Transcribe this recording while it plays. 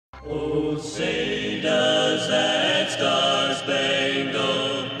Oh, say does that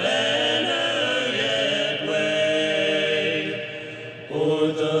star-spangled banner yet wave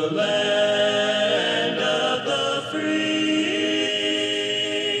o'er the land of the free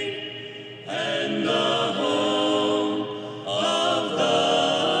and the home of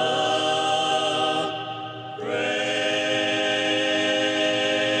the brave.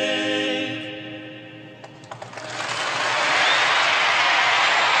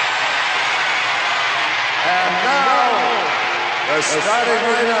 And now, the starting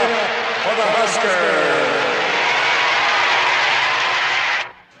lineup for the Huskers.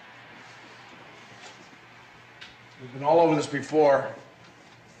 We've been all over this before.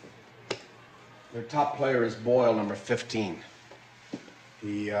 Their top player is Boyle, number 15.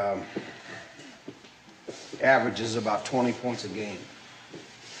 He averages about 20 points a game.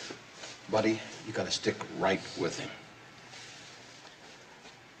 Buddy, you gotta stick right with him.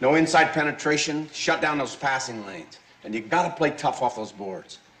 No inside penetration, shut down those passing lanes. And you gotta play tough off those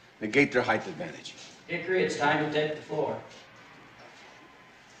boards. Negate their height advantage. Hickory, it's time to take the floor.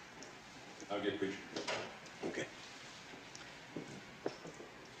 I'll get preaching. Okay.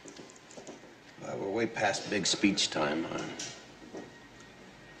 We're way past big speech time.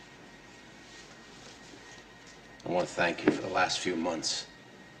 I want to thank you for the last few months.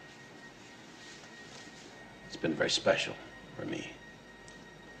 It's been very special for me.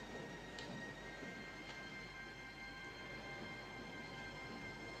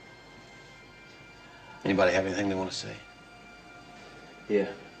 Anybody have anything they want to say? Yeah.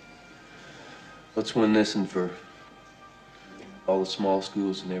 Let's win this and for all the small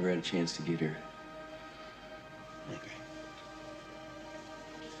schools who never had a chance to get here. Okay.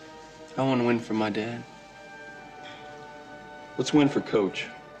 I want to win for my dad. Let's win for Coach,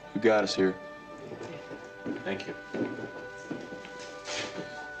 who got us here. Thank you.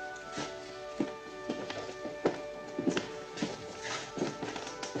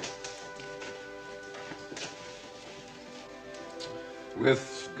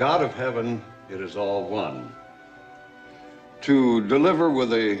 With God of heaven, it is all one. To deliver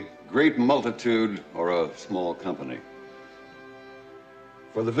with a great multitude or a small company.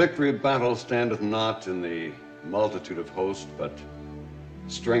 For the victory of battle standeth not in the multitude of hosts, but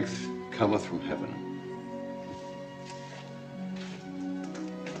strength cometh from heaven.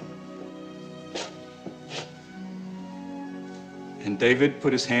 And David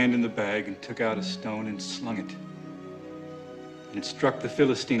put his hand in the bag and took out a stone and slung it. And it struck the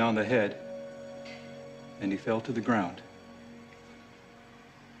Philistine on the head, and he fell to the ground.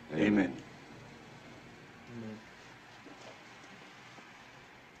 Amen.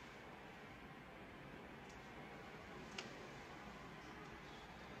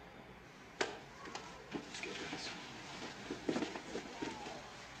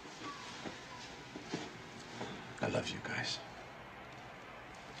 I love you guys.